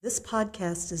This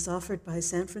podcast is offered by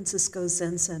San Francisco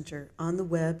Zen Center on the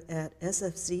web at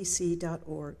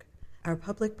sfzc.org. Our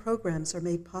public programs are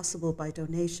made possible by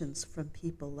donations from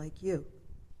people like you.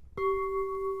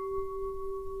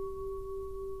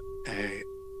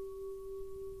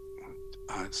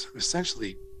 It's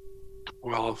essentially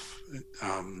 12th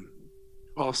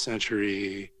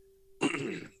century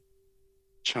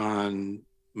Chan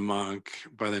monk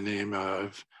by the name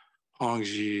of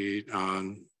Hongji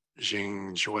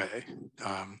Jingzhui,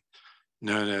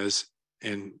 known as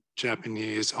in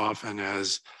Japanese often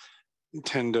as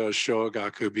Tendo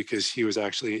Shogaku, because he was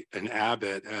actually an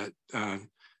abbot at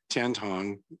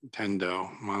Tiantong Tendo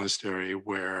Monastery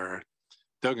where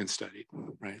Dogen studied,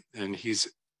 right? And he's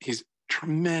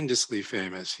tremendously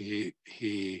famous. He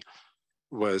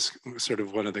was sort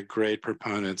of one of the great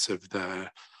proponents of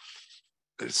the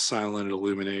silent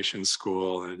illumination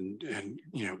school, and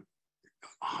you know,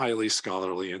 highly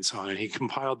scholarly and so on. And he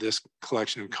compiled this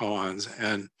collection of koans,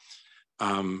 and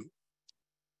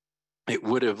it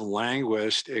would have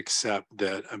languished, except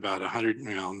that about 100,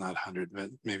 well, not 100, but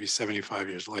maybe 75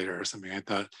 years later or something, I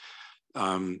thought,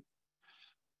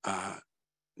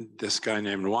 this guy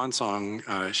named Wansong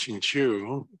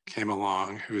Xingqiu came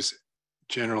along, who's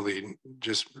generally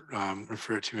just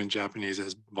referred to in Japanese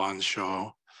as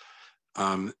Bansho,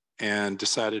 and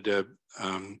decided to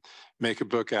make a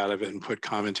book out of it and put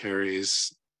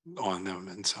commentaries on them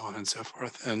and so on and so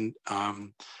forth. And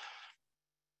the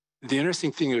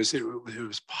interesting thing is it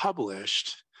was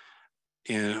published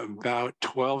in about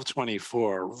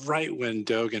 1224, right when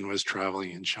Dogen was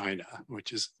traveling in China,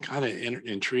 which is kind of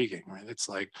intriguing, right? It's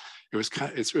like it was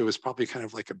probably kind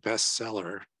of like a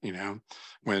bestseller, you know,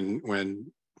 when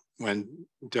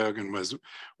Dogen was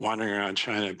wandering around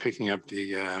China and picking up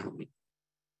the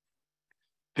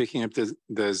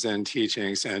Zen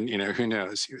teachings, and you know, who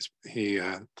knows, he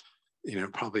you know,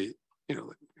 probably, you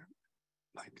know,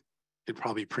 like it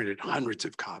probably printed hundreds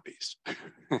of copies.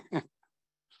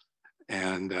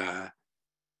 And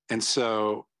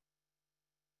so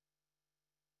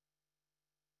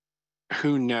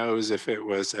who knows if it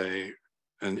was an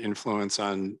influence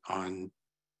on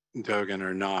Dogen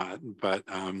or not, but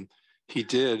he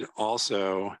did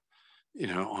also, you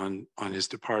know, on his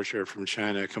departure from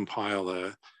China, compile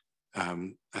a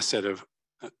set of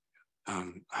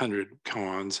 100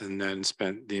 koans, and then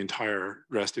spent the entire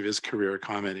rest of his career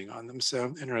commenting on them.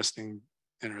 So interesting,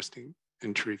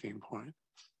 intriguing point.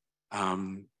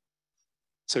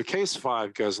 So case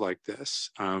 5 goes like this.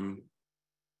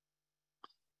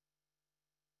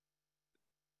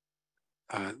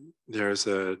 There's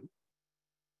a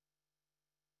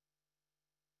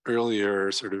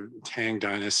earlier sort of Tang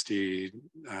Dynasty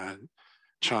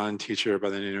Chan teacher by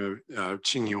the name of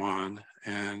Qīngyuán,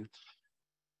 and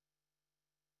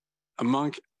a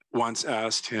monk once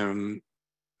asked him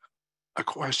a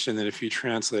question that, if you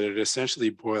translate it, essentially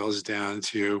boils down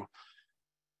to,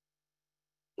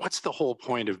 what's the whole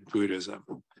point of Buddhism?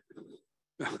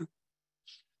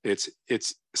 It's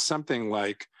something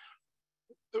like,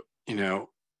 you know,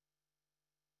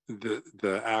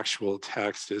 the actual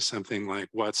text is something like,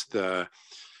 what's the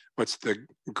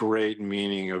great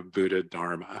meaning of Buddha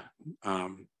Dharma?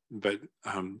 But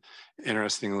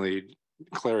interestingly,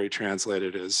 Clary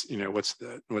translated as, you know, what's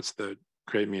the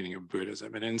great meaning of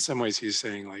Buddhism? And in some ways he's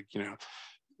saying, like, you know,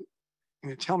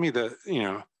 tell me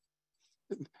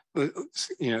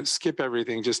skip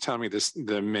everything, just tell me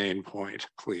the main point,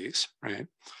 please, right?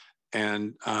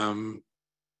 And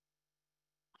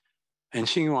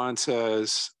Qīngyuán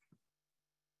says,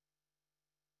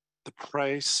 the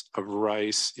price of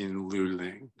rice in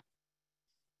Luling,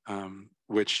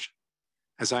 which,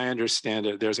 as I understand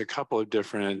it, there's a couple of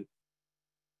different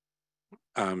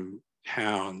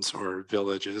towns or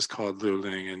villages called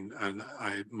Luling, and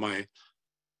my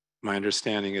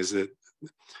understanding is that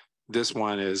this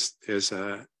one is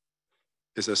a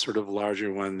sort of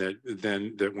larger one that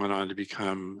went on to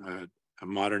become a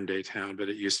modern day town, but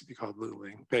it used to be called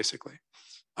Luling, basically.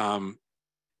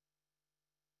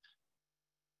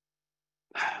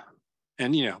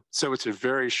 And you know, so it's a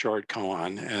very short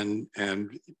koan and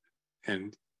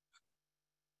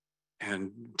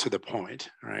to the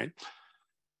point, right?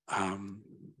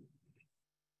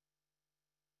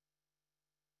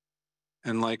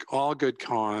 And like all good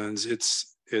koans,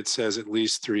 it says at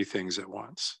least 3 things at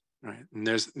once, right? And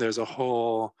there's a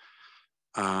whole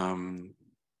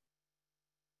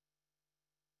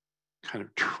kind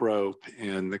of trope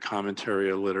in the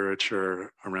commentary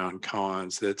literature around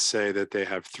koans that say that they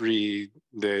have 3.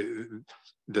 The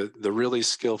really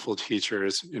skillful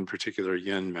teachers, in particular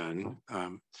yin men,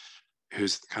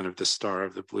 who's kind of the star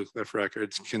of the Blue Cliff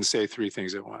Records, can say three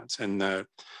things at once. And they're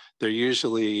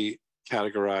usually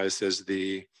categorized as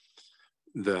the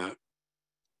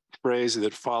phrase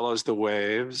that follows the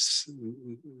waves,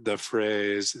 the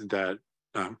phrase that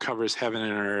covers heaven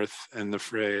and earth, and the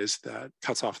phrase that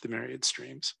cuts off the myriad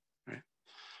streams, right?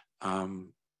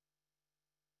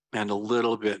 And a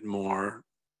little bit more,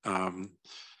 or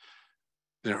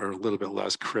a little bit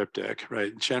less cryptic,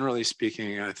 right? Generally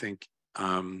speaking, I think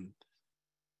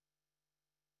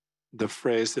the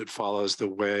phrase that follows the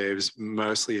waves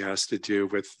mostly has to do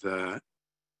with the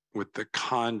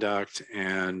conduct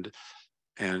and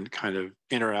kind of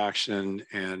interaction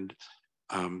and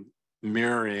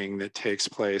mirroring that takes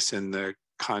place in the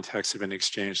context of an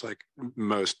exchange, like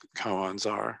most koans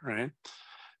are, right?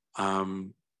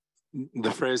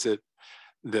 The phrase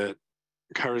that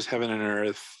covers heaven and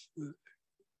earth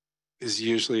is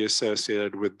usually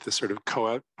associated with the sort of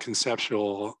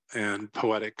conceptual and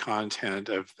poetic content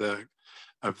of the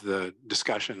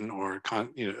discussion or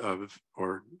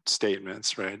or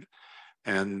statements, right?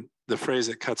 And the phrase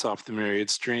that cuts off the myriad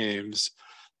streams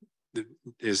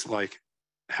is like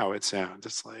how it sounds.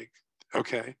 It's like,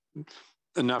 okay,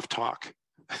 enough talk,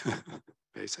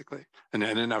 basically, and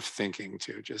enough thinking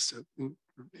too.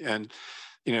 And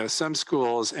some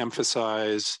schools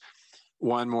emphasize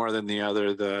one more than the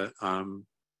other. The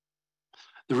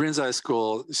Rinzai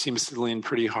school seems to lean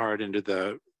pretty hard into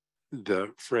the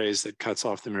phrase that cuts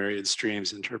off the myriad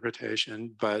streams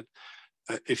interpretation. But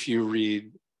if you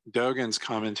read Dogen's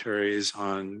commentaries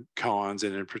on koans,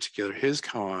 and in particular his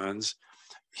koans,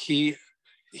 he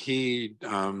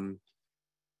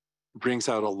brings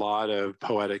out a lot of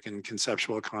poetic and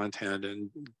conceptual content, and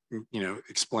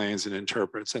explains and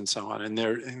interprets and so on. And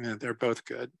they're both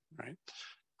good, right?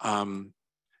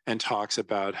 And talks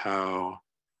about how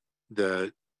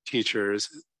the teachers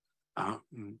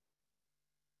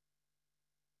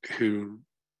who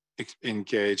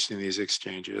engaged in these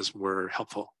exchanges were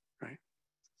helpful, right?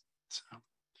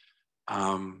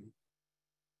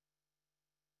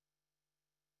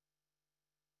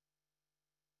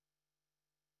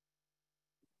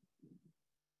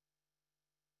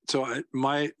 So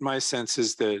my sense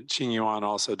is that Qīngyuán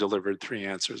also delivered three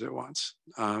answers at once.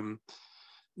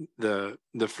 The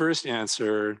first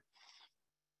answer,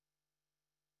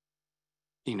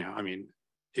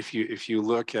 if you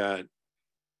look at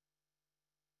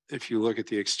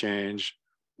the exchange,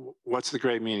 what's the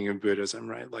great meaning of Buddhism,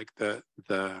 right? Like the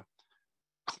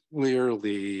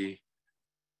clearly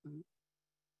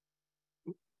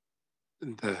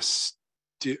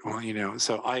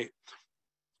so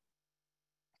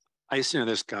I used to know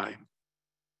this guy,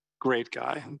 great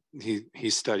guy. He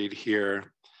studied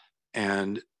here,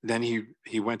 and then he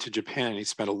went to Japan, and he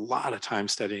spent a lot of time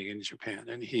studying in Japan,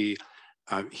 and he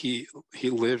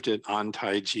lived at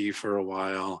Antaiji for a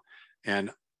while.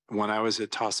 And when I was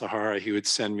at Tassajara, he would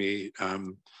send me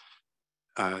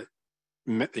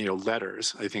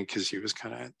letters, I think, because he was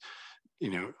kind of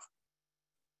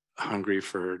hungry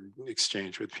for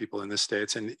exchange with people in the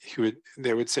States. And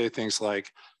they would say things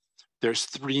like, "There's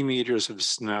 3 meters of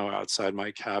snow outside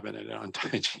my cabin at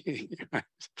Antaiji." Right?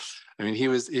 I mean, he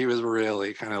was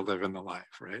really kind of living the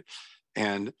life, right?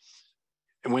 And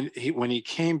when he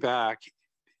came back,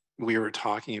 we were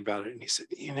talking about it, and he said,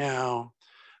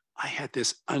 I had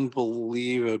this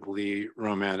unbelievably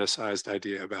romanticized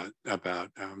idea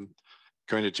about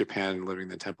going to Japan and living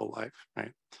the temple life,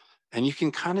 right? And you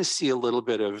can kind of see a little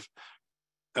bit of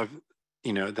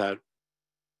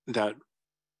that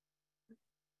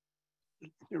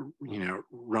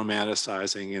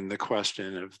romanticizing in the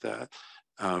question of the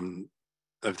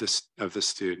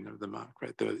student, of the monk,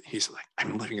 right? He's like,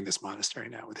 I'm living in this monastery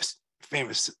now with this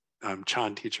famous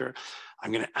Chan teacher.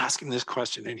 I'm going to ask him this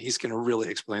question, and he's going to really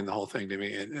explain the whole thing to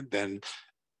me, and then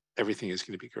everything is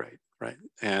going to be great, right?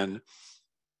 And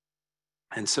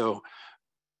so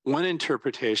one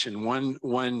interpretation,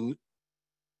 one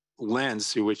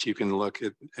lens through which you can look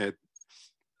at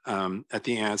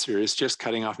the answer is just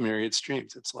cutting off myriad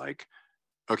streams. It's like,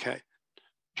 okay,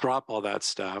 drop all that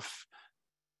stuff.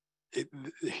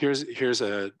 Here's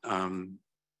a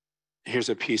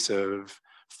piece of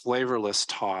flavorless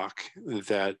talk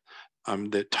that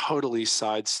totally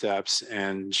sidesteps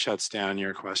and shuts down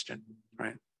your question,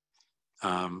 right?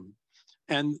 And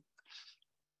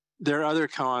there are other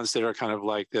koans that are kind of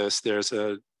like this. There's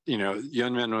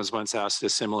Yunmen was once asked a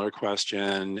similar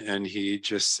question, and he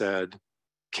just said,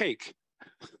 "Cake,"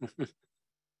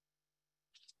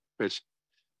 which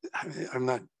I'm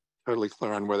not totally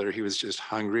clear on whether he was just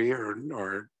hungry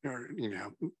or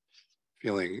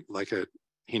feeling like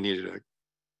he needed a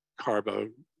carbo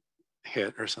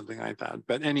hit or something like that.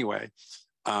 But anyway,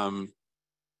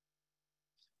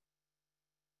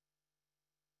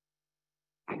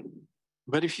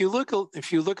 but if you look a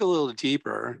little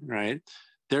deeper, right,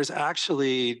 there's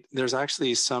actually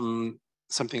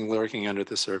something lurking under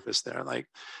the surface there. Like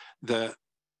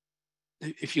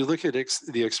if you look at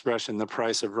the expression "the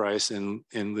price of rice" in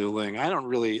Luling, I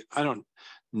don't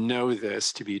know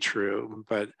this to be true,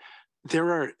 but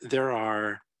there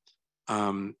are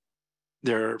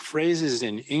phrases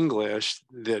in English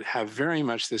that have very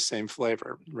much the same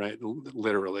flavor, right?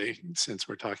 Literally, since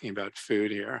we're talking about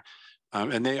food here.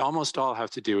 And they almost all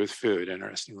have to do with food,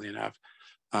 interestingly enough.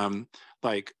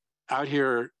 Like out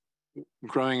here,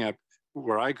 growing up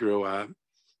where I grew up,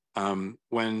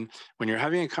 when you're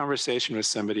having a conversation with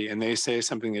somebody and they say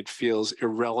something that feels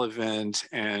irrelevant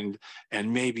and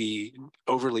maybe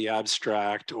overly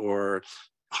abstract or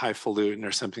highfalutin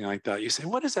or something like that, you say,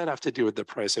 what does that have to do with the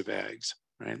price of eggs,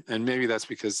 right? And maybe that's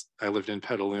because I lived in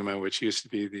Petaluma, which used to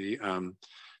be the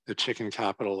chicken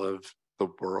capital of the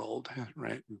world,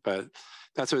 right? But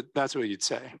that's what you'd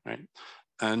say, right?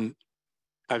 And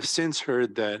I've since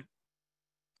heard that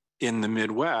in the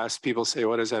Midwest, people say,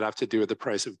 what does that have to do with the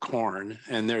price of corn?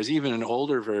 And there's even an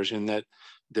older version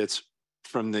that's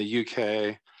from the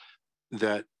UK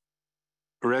that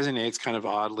resonates kind of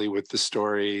oddly with the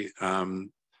story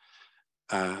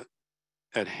at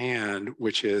hand,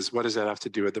 which is, what does that have to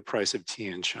do with the price of tea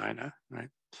in China, right?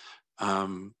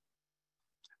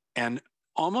 And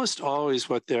almost always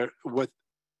what the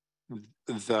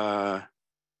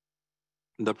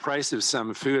price of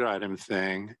some food item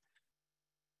thing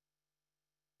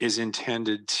is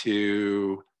intended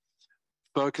to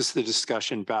focus the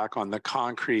discussion back on the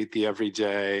concrete, the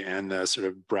everyday, and the sort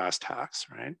of brass tacks,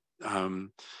 right?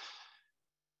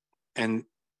 And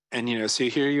so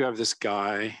here you have this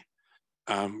guy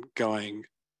going,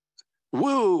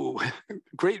 "Woo,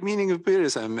 great meaning of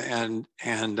Buddhism," and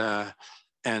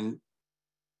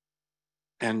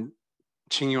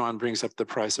Qīngyuán brings up the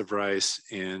price of rice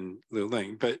in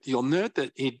Luling, but you'll note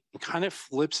that he kind of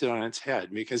flips it on its head,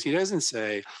 because he doesn't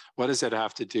say, what does that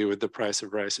have to do with the price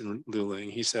of rice in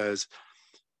Luling? He says,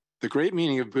 the great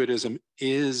meaning of Buddhism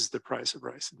is the price of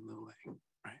rice in Luling,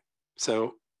 right?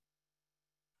 So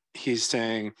he's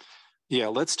saying, yeah,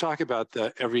 let's talk about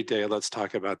the everyday, let's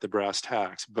talk about the brass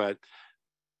tacks, but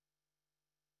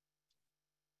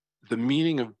the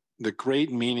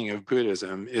great meaning of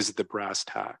Buddhism is the brass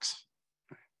tacks.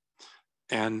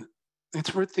 And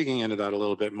it's worth digging into that a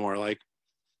little bit more. Like,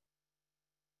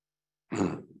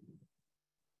 if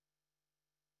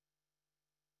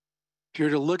you're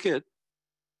to look at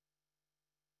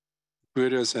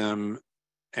Buddhism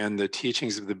and the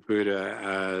teachings of the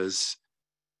Buddha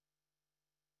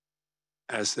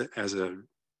as a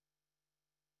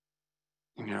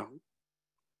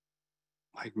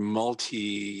like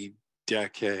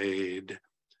multi-decade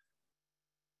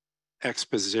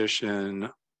exposition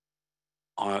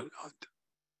of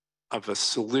a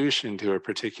solution to a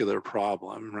particular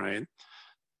problem, right?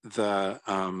 It's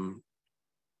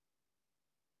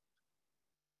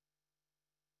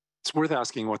worth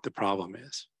asking what the problem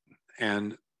is,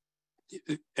 and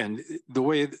the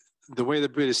way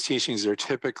the Buddhist teachings are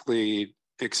typically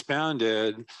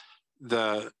expounded,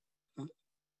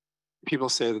 people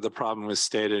say that the problem was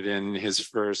stated in his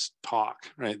first talk,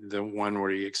 right? The one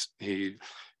where he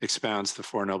expounds the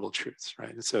Four Noble Truths,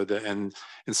 right? And so and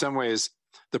in some ways,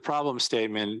 the problem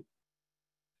statement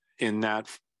in that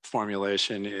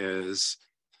formulation is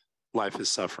life is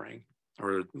suffering,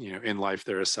 or in life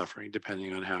there is suffering,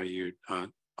 depending on how you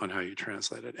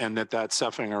translate it, and that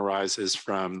suffering arises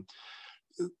from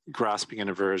grasping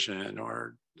and aversion,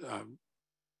 or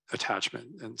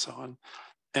attachment, and so on.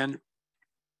 And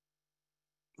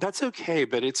that's okay,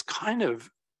 but it's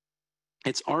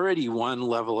already one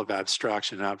level of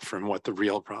abstraction up from what the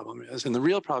real problem is. And the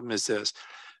real problem is this: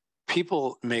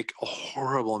 people make a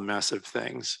horrible mess of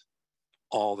things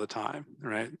all the time,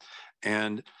 right?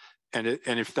 And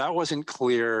if that wasn't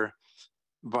clear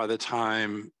by the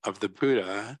time of the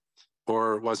Buddha,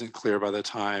 or wasn't clear by the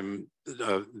time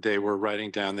they were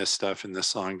writing down this stuff in the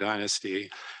Song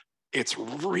Dynasty, it's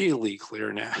really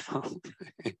clear now.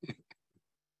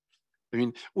 I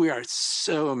mean, we are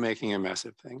so making a mess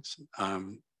of things,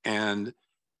 and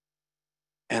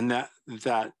that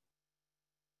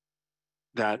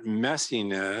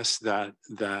messiness, that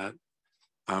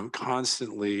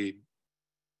constantly,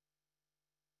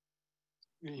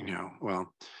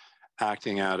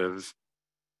 acting out of,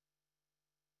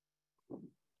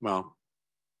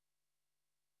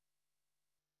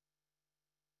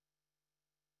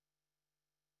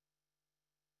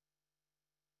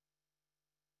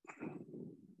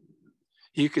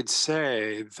 you could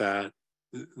say that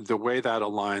the way that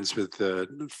aligns with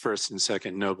the first and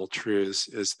second noble truths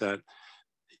is that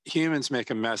humans make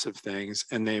a mess of things,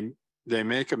 and they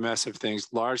make a mess of things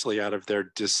largely out of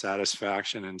their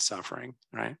dissatisfaction and suffering,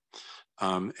 right?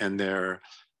 And their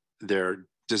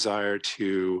desire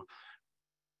to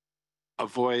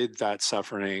avoid that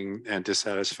suffering and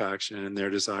dissatisfaction, and their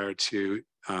desire to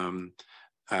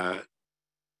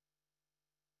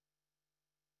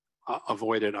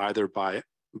avoid it either by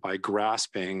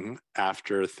grasping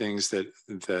after things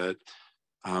that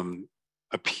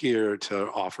appear to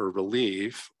offer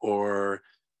relief, or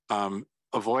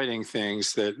avoiding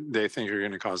things that they think are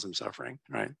going to cause them suffering,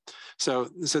 right? So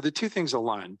the two things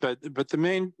align, but the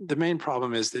main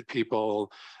problem is that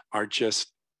people are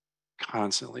just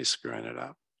constantly screwing it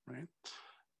up, right?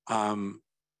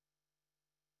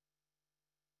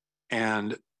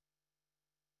 And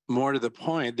more to the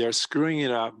point, they're screwing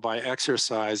it up by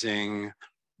exercising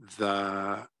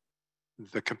the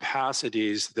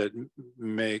capacities that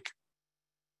make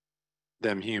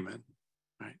them human,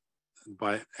 right?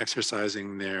 By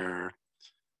exercising their,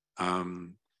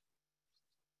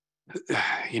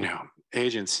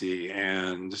 agency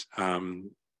and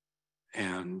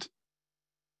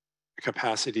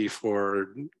capacity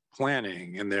for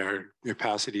planning, and their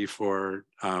capacity for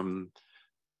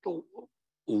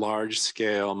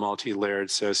large-scale,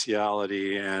 multi-layered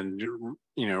sociality, and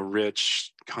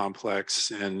rich,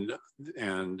 complex, and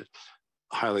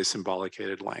highly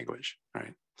symbolicated language,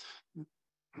 right?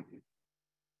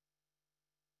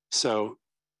 So,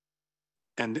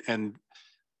 and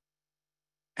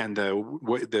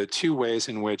the two ways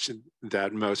in which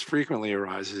that most frequently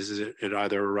arises is it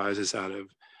either arises out of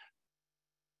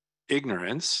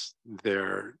ignorance,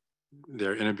 their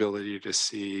inability to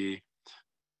see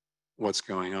what's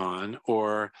going on,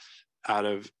 or out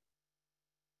of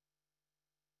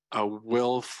a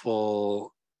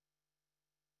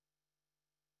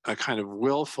kind of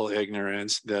willful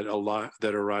ignorance that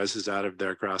arises out of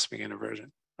their grasping and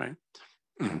aversion, right?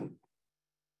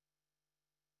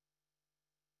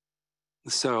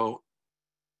 So,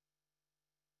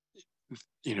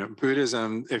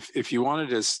 Buddhism, if you wanted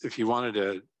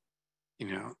to,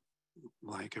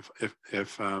 like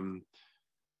if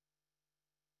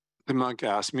the monk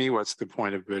asked me what's the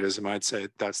point of Buddhism, I'd say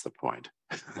that's the point.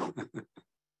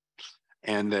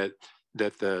 And that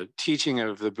the teaching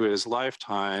of the Buddha's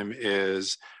lifetime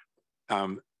is a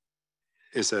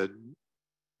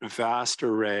vast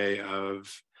array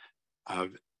of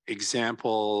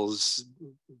examples,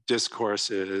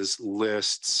 discourses,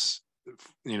 lists,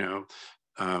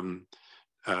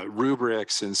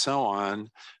 rubrics, and so on,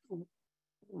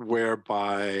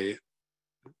 whereby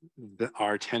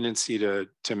our tendency to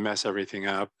mess everything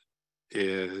up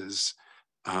is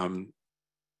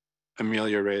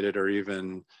ameliorated, or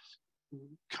even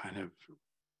kind of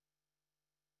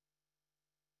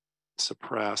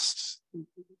suppressed,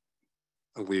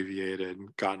 alleviated,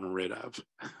 gotten rid of.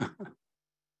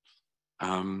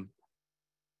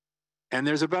 And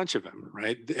there's a bunch of them,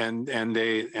 right? And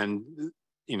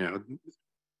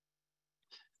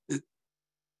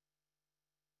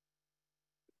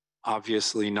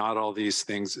obviously not all of these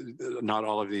things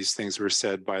were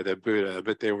said by the Buddha,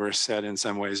 but they were said in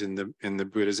some ways in the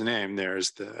Buddha's name.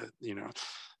 There's the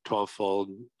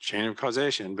 12-fold chain of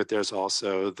causation, but there's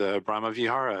also the Brahma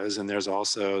Viharas, and there's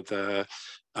also the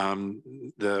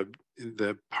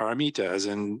paramitas,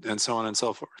 and so on and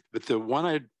so forth. But the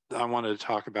one I wanted to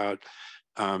talk about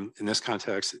in this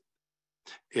context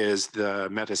is the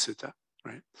Metta Sutta,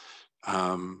 right?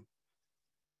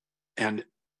 And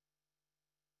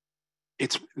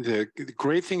it's the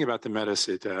great thing about the Metta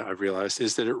Sutta, I've realized,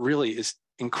 is that it really is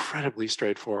incredibly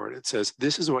straightforward. It says,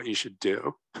 this is what you should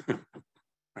do,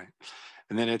 right?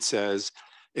 And then it says,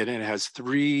 it has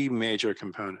three major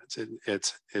components. It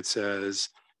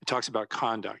talks about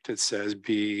conduct. It says,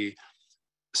 be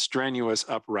strenuous,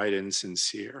 upright, and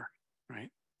sincere, right?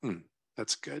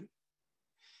 That's good.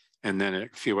 And then a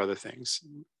few other things: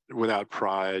 without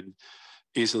pride,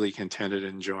 easily contented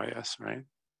and joyous, right?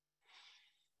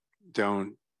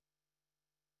 Don't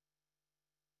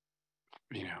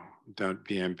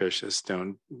be ambitious.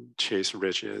 Don't chase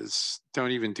riches.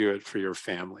 Don't even do it for your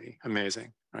family.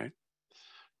 Amazing, right?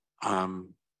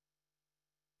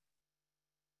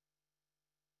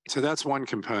 So that's one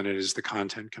component, is the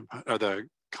content component, or the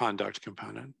conduct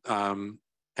component. And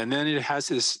then it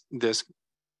has this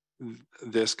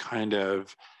kind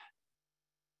of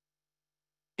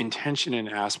intention and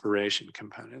aspiration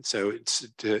component. So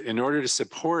in order to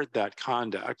support that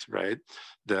conduct, right,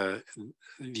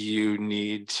 you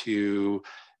need to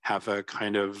have a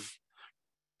kind of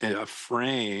a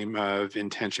frame of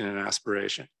intention and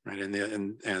aspiration, right? And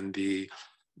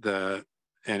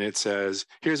it says,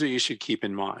 here's what you should keep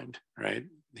in mind, right?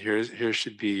 Here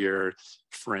should be your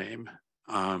frame.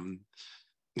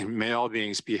 May all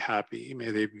beings be happy.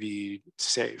 May they be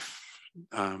safe.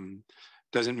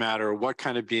 Doesn't matter what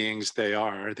kind of beings they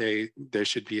are, they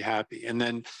should be happy. And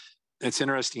then it's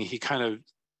interesting,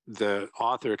 the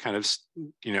author kind of,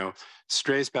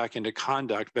 strays back into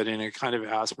conduct, but in a kind of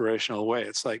aspirational way.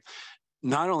 It's like,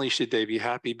 not only should they be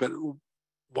happy, but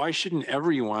why shouldn't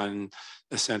everyone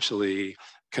essentially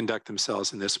conduct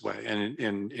themselves in this way and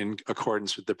in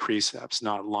accordance with the precepts,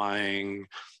 not lying,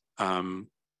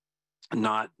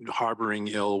 not harboring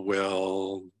ill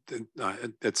will,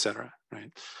 etc., right?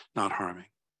 Not harming.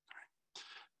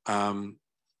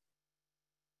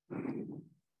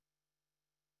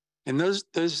 And those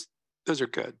are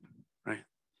good, right?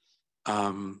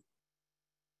 And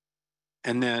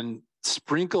then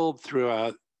sprinkled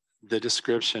throughout the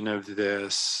description of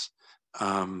this,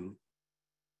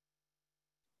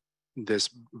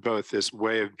 both this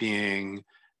way of being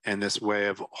and this way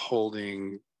of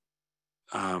holding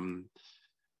a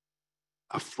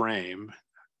frame,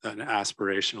 an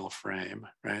aspirational frame,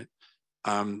 right?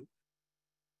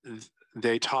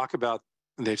 They talk about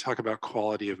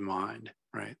quality of mind,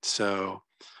 right? So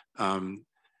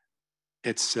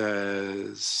it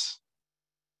says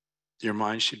your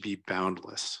mind should be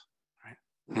boundless, right?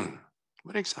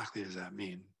 What exactly does that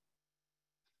mean?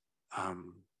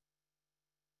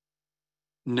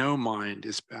 No mind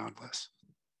is boundless,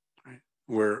 right?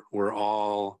 We're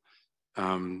all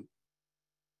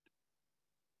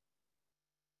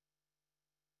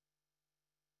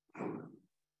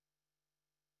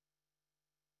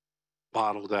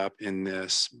bottled up in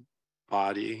this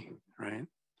body, right?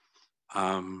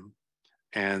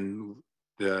 And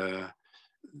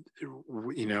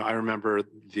I remember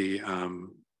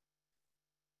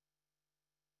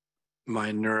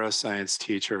my neuroscience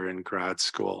teacher in grad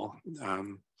school,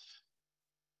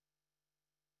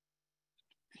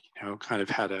 kind of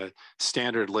had a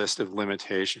standard list of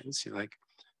limitations.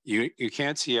 You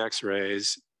can't see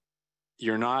X-rays.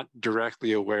 You're not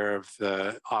directly aware of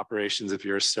the operations of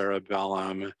your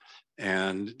cerebellum,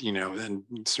 and and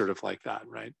sort of like that,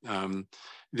 right?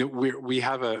 We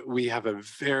have a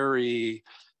very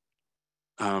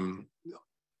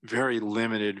very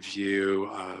limited view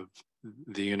of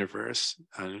the universe,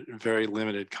 very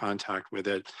limited contact with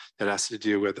it, that has to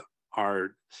do with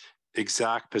our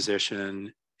exact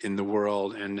position in the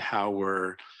world and how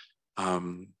we're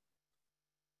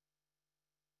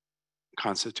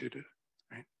constituted,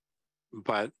 right?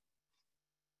 But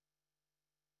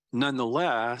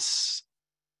nonetheless,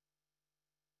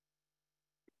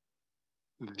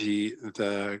 the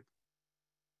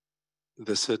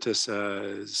Sutta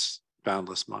says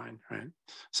boundless mind, right?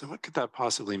 So what could that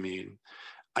possibly mean?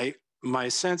 My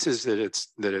sense is that it's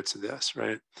this,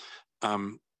 right?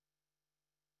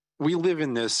 We live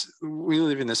in this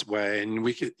way,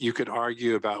 and you could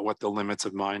argue about what the limits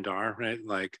of mind are, right?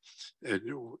 Like,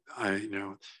 when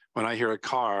I hear a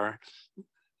car,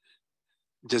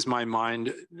 does my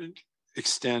mind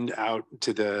extend out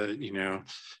to the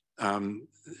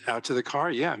out to the car?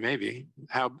 Yeah, maybe.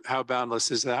 How boundless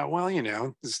is that? Well,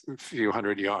 it's a few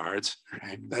hundred yards,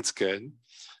 right? That's good.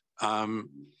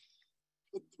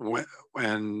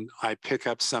 When I pick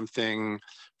up something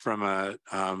from a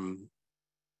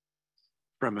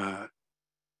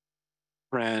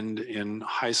friend in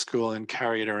high school and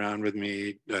carry it around with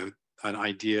me, an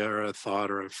idea or a thought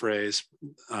or a phrase,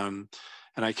 and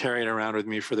I carry it around with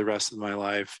me for the rest of my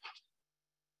life,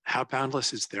 how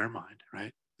boundless is their mind,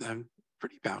 right?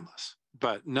 Pretty boundless,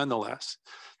 but nonetheless,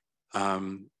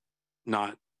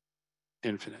 not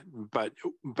infinite. But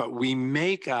we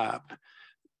make up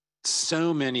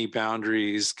so many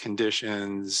boundaries,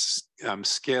 conditions,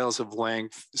 scales of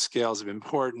length, scales of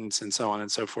importance, and so on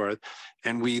and so forth,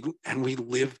 and we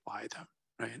live by them,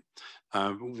 right?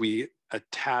 We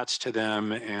attach to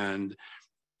them and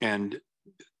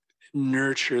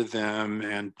nurture them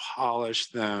and polish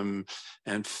them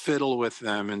and fiddle with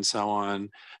them and so on,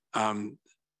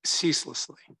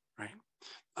 ceaselessly, right?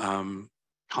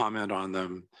 Comment on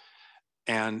them.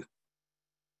 And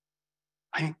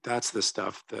I think that's the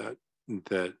stuff that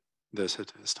the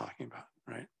Sutta is talking about,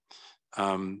 right?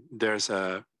 There's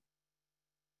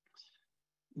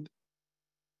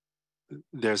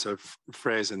a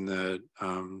phrase in the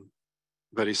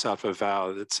Bodhisattva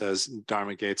vow that says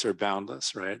Dharma gates are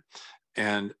boundless, right?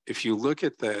 And if you look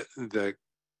at the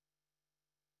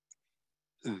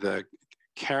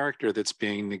character that's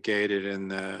being negated in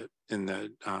the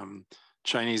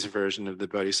Chinese version of the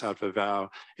Bodhisattva vow,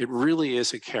 it really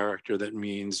is a character that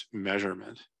means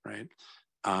measurement, right?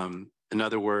 In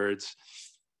other words,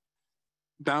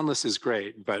 boundless is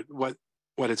great, but what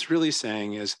it's really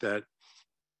saying is that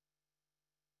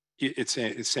it's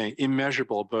saying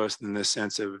immeasurable, both in the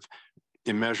sense of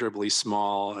immeasurably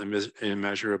small,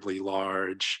 immeasurably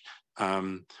large,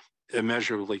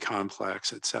 immeasurably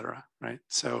complex, etc. Right?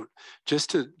 So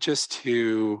just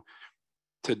to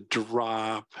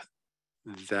drop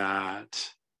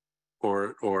that,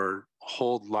 or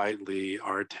hold lightly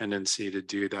our tendency to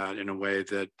do that in a way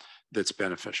that's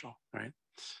beneficial, right?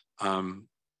 And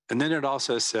then it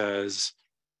also says,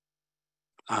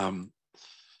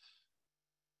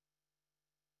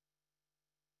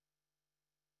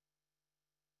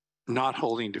 not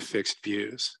holding to fixed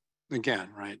views. Again,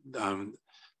 right?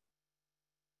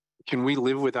 Can we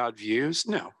live without views?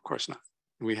 No, of course not.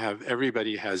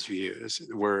 Everybody has views.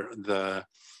 Where the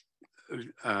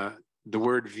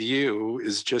word view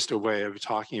is just a way of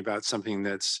talking about something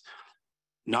that's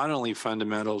not only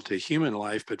fundamental to human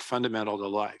life, but fundamental to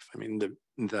life. I mean,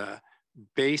 the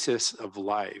basis of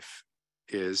life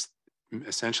is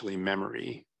essentially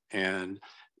memory, and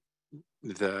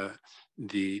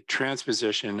the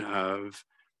transposition of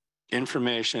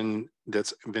information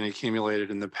that's been accumulated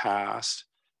in the past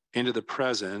into the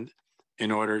present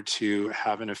in order to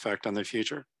have an effect on the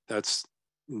future. That's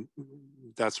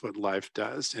what life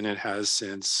does, and it has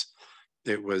since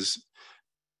it was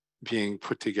being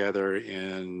put together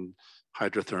in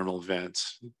hydrothermal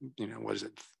vents, what is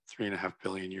it, 3.5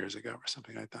 billion years ago or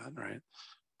something like that, right?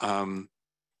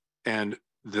 And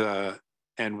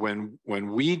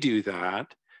when we do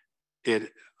that,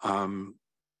 it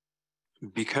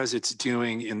because it's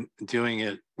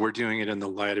we're doing it in the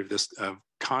light of this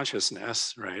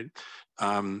consciousness, right?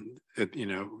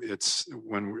 It's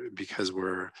because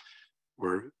we're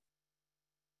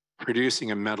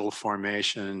producing a mental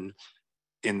formation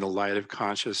in the light of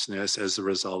consciousness as a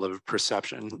result of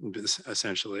perception,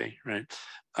 essentially, right?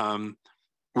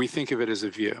 We think of it as a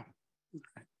view,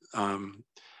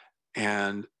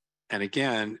 and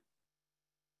again,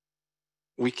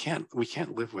 we can't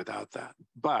live without that.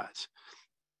 But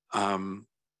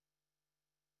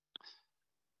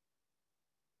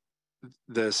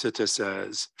the Sutta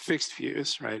says fixed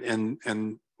views, right?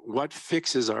 And what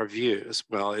fixes our views?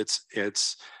 Well,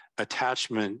 it's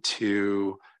attachment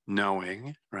to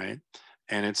knowing, right?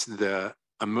 And it's the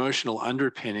emotional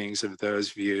underpinnings of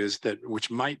those views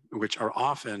which are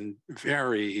often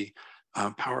very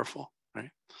powerful,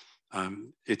 right?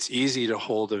 It's easy to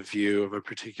hold a view of a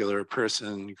particular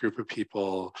person, group of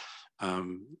people,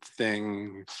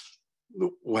 thing,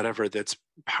 whatever, that's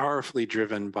powerfully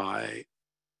driven by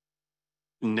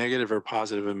negative or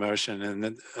positive emotion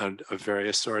and of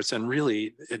various sorts, and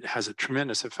really it has a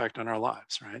tremendous effect on our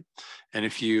lives, right? And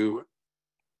if you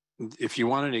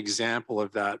want an example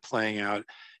of that playing out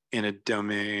in a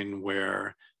domain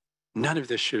where none of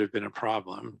this should have been a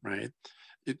problem, right?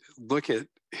 Look at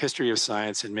history of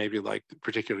science, and maybe like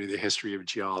particularly the history of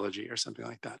geology or something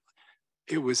like that.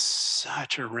 It was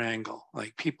such a wrangle.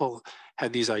 Like, people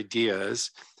had these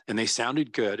ideas and they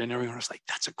sounded good, and everyone was like,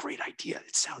 that's a great idea,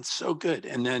 it sounds so good.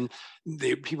 And then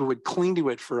people would cling to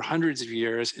it for hundreds of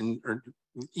years, or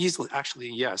easily, actually,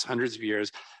 yes, hundreds of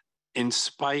years, in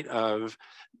spite of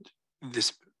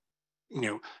this,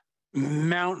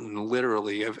 mountain,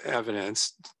 literally, of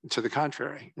evidence to the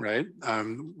contrary, right?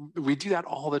 We do that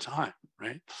all the time,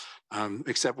 right?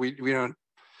 Except we don't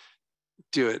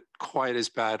do it quite as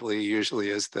badly usually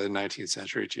as the 19th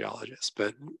century geologists,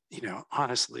 but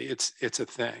honestly, it's a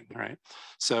thing, right?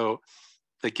 So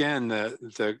again,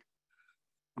 the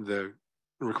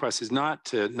request is not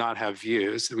to not have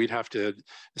views. We'd have to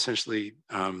essentially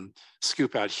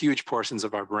scoop out huge portions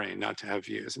of our brain not to have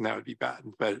views, and that would be bad.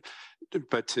 But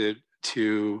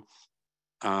to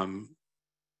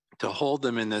hold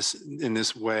them in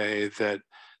this way that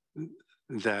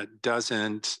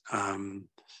doesn't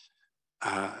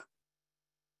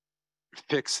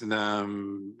fix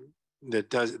them,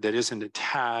 that isn't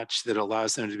attached, that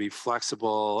allows them to be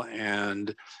flexible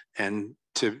and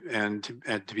to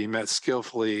be met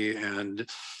skillfully and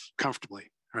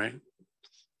comfortably, right?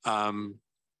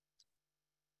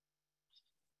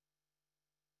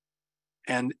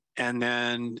 And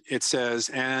then it says,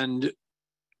 the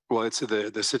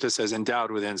Sutta says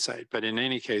endowed with insight, but in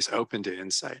any case open to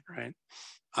insight, right?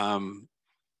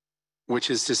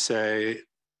 Which is to say,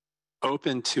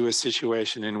 open to a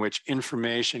situation in which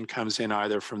information comes in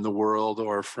either from the world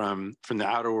or from the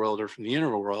outer world or from the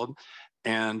inner world,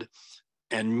 and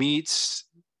meets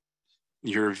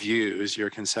your views, your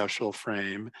conceptual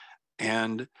frame,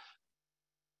 and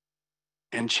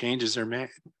and changes are made,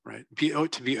 right?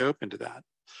 To be open to that,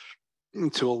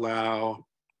 to allow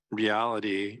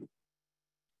reality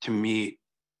to meet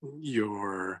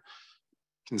your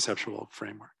conceptual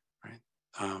framework, right?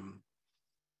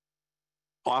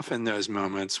 Often those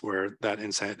moments where that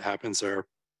insight happens are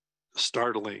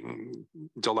startling,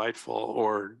 delightful,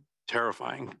 or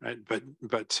terrifying, right?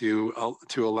 But to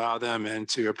allow them and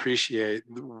to appreciate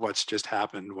what's just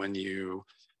happened when you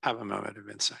have a moment of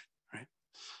insight, right?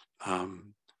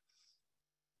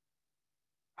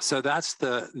 So that's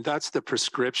the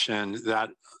prescription that,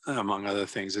 among other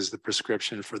things, is the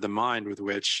prescription for the mind with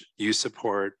which you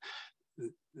support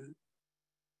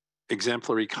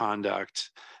exemplary conduct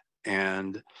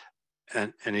and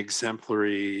an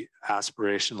exemplary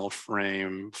aspirational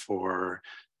frame for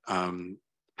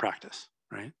practice,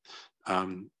 right?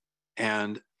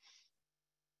 And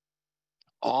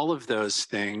all of those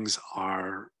things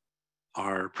are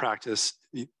practiced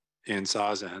in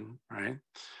Zazen, right?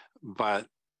 But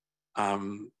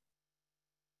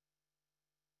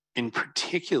in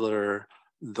particular,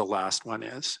 the last one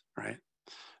is, right?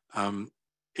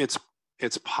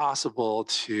 It's possible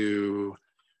to,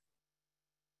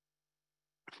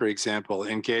 for example,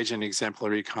 engage in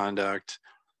exemplary conduct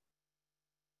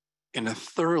in a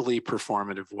thoroughly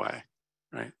performative way,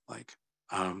 right? Like,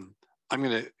 in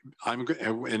a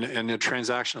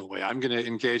transactional way. I'm going to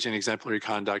engage in exemplary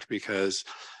conduct because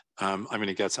I'm going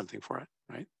to get something for it,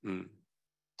 right?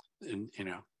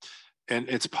 And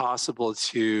it's possible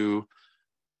to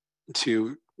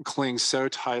cling so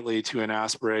tightly to an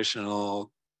aspirational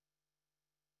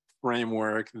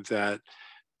framework that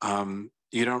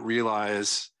you don't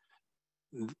realize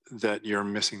that you're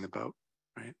missing the boat,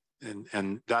 right?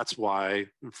 And that's why,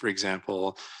 for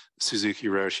example, Suzuki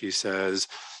Roshi says,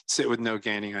 sit with no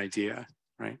gaining idea,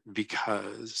 right?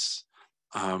 Because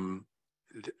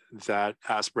that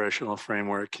aspirational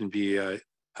framework can be a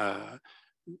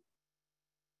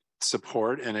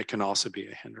support, and it can also be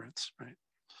a hindrance, right?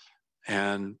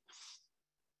 And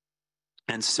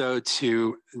so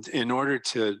in order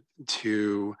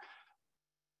to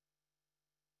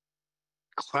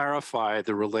clarify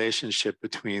the relationship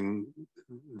between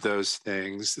those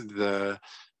things,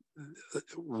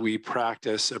 we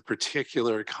practice a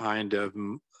particular kind of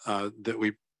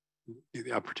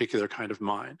particular kind of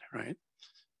mind, right?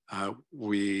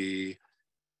 We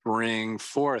bring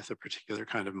forth a particular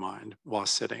kind of mind while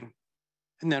sitting,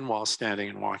 and then while standing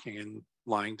and walking and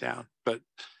lying down, but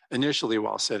initially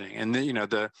while sitting. And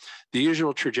the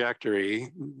usual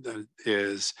trajectory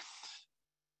is,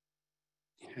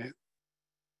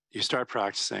 you start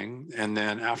practicing, and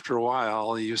then after a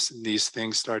while, these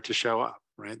things start to show up,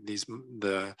 right? These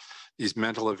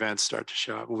mental events start to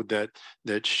show up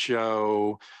that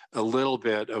show a little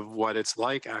bit of what it's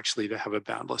like actually to have a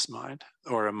boundless mind,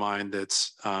 or a mind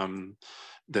that's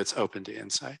open to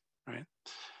insight, right?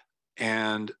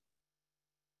 And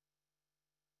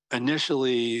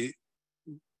initially,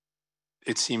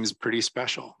 it seems pretty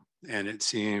special, and it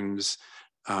seems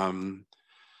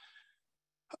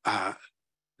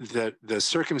that the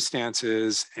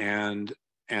circumstances and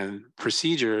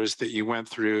procedures that you went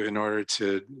through in order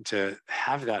to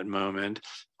have that moment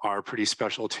are pretty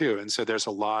special too. And so there's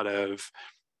a lot of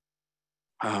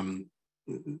oh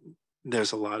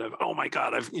my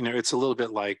God, it's a little bit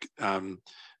like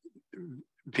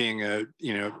being a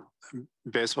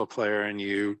baseball player, and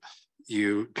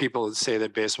people say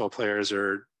that baseball players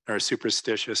are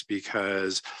superstitious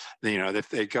because if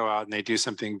they go out and they do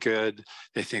something good,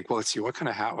 they think, well, let's see, what kind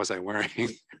of hat was I wearing,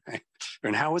 right?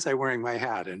 And how was I wearing my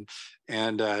hat, and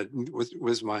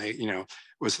was my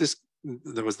was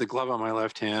the glove on my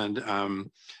left hand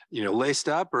laced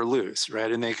up or loose,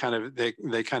 right? And they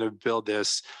kind of build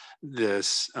this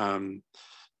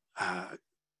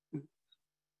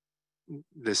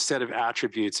set of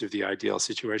attributes of the ideal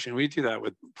situation. We do that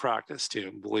with practice too,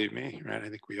 believe me, right? I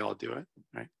think we all do it,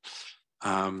 right?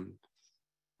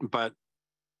 But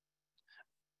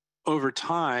over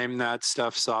time, that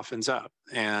stuff softens up,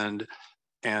 and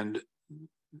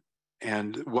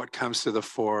what comes to the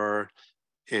fore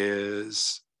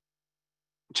is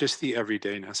just the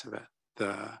everydayness of it,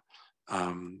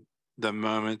 the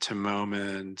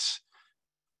moment-to-moment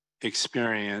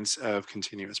experience of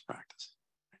continuous practice.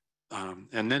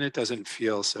 And then it doesn't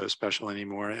feel so special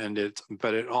anymore,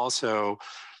 but it also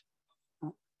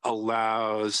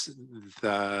allows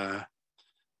the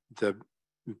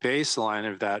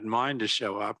baseline of that mind to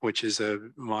show up, which is a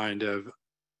mind of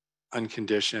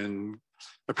unconditioned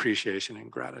appreciation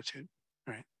and gratitude,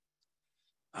 right?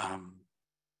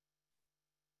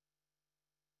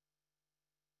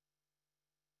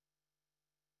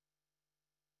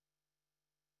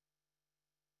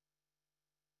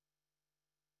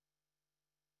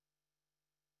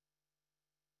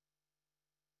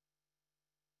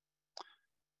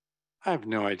 I have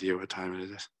no idea what time it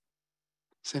is.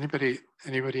 Does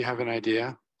anybody have an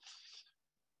idea?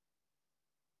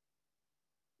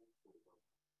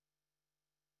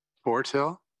 Four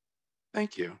till?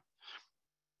 Thank you.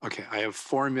 Okay, I have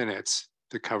 4 minutes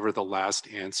to cover the last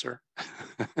answer.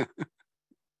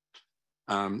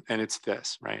 And it's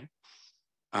this, right?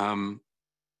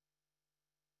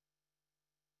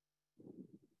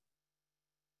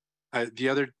 The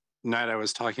other night I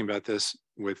was talking about this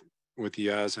with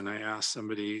Yaz, and I asked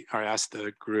somebody, or I asked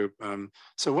the group,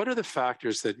 so what are the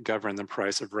factors that govern the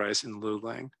price of rice in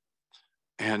Luling?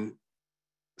 And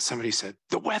somebody said,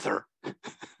 the weather,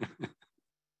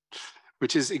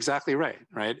 which is exactly right,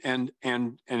 right? And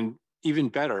even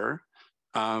better,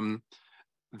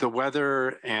 the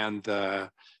weather and the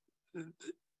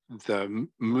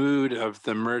mood of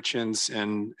the merchants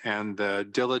and the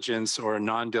diligence or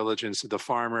non-diligence of the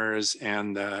farmers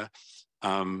and the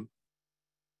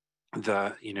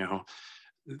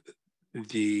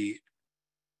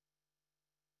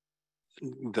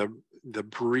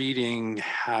breeding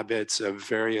habits of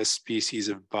various species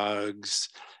of bugs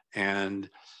and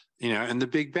the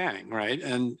Big Bang, right?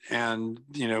 And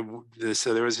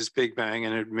so there was this Big Bang,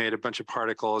 and it made a bunch of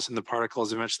particles, and the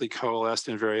particles eventually coalesced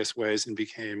in various ways and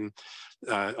became,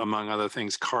 among other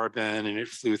things, carbon, and it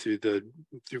flew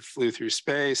through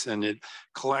space, and it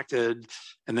collected,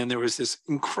 and then there was this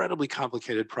incredibly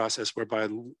complicated process whereby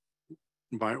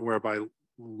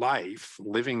life,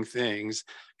 living things,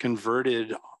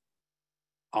 converted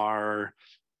our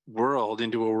world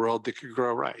into a world that could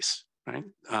grow rice, right?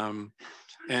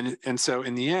 And so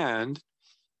in the end,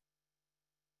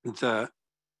 the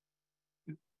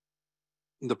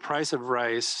price of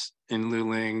rice in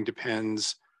Luling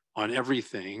depends on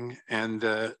everything, and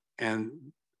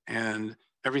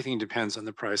everything depends on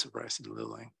the price of rice in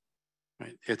Luling,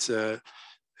 right? It's a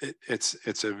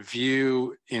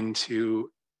view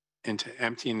into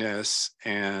emptiness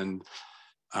and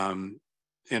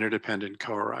interdependent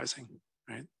co-arising,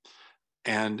 right?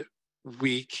 And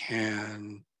we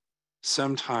can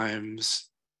sometimes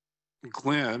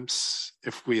glimpse,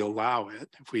 if we allow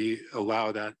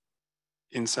that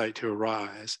insight to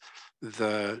arise,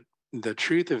 the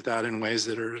truth of that in ways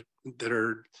that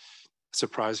are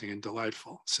surprising and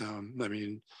delightful. So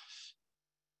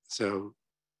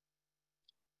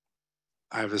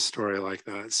I have a story like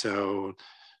that. So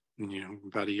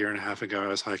about a year and a half ago, I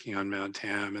was hiking on Mount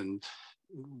Tam, and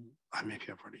maybe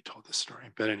I've already told this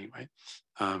story, but anyway,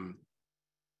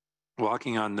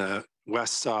 walking on the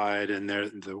west side, and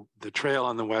the trail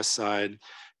on the west side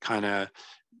kind of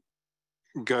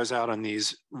goes out on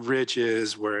these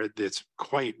ridges where it's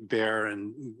quite bare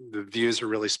and the views are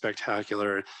really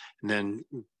spectacular, and then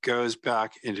goes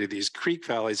back into these creek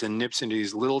valleys and nips into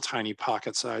these little tiny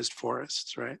pocket-sized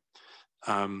forests, right?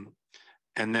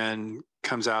 And then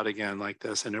comes out again like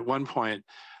this. And at one point,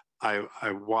 I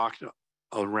walked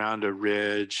around a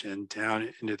ridge and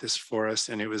down into this forest,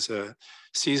 and it was a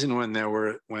season when there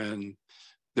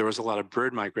was a lot of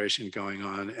bird migration going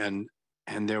on,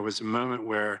 and there was a moment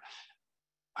where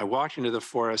I walked into the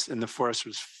forest, and the forest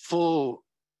was full,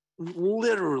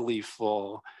 literally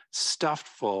full, stuffed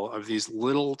full of these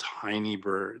little tiny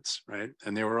birds, right?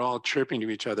 And they were all chirping to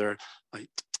each other like,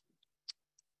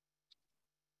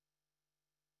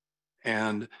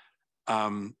 and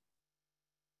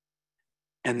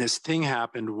this thing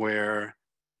happened where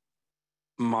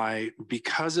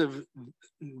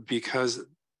because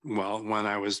one,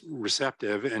 I was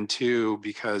receptive, and two,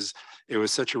 because it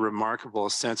was such a remarkable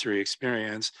sensory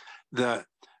experience, that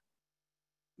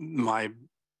my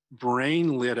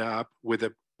brain lit up with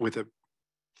a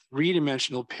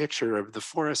three-dimensional picture of the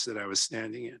forest that I was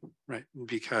standing in, right?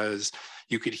 Because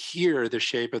you could hear the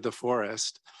shape of the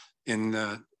forest in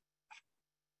the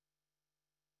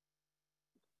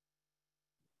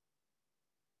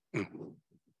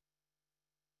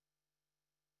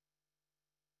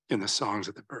songs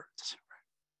of the birds.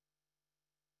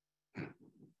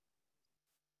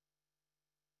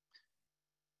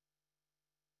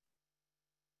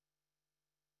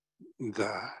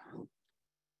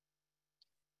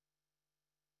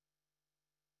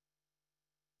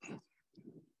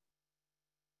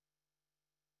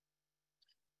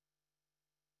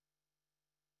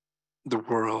 The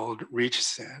world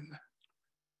reaches in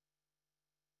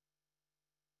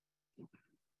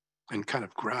and kind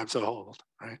of grabs a hold,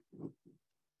 right?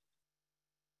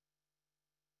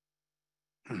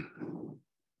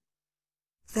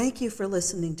 Thank you for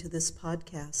listening to this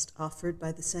podcast offered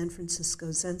by the San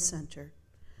Francisco Zen Center.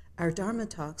 Our Dharma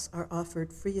talks are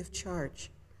offered free of charge,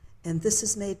 and this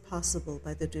is made possible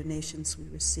by the donations we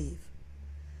receive.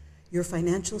 Your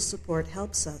financial support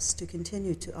helps us to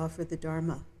continue to offer the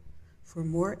Dharma. For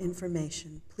more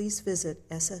information, please visit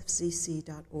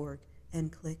sfzc.org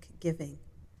and click Giving.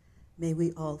 May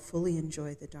we all fully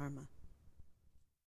enjoy the Dharma.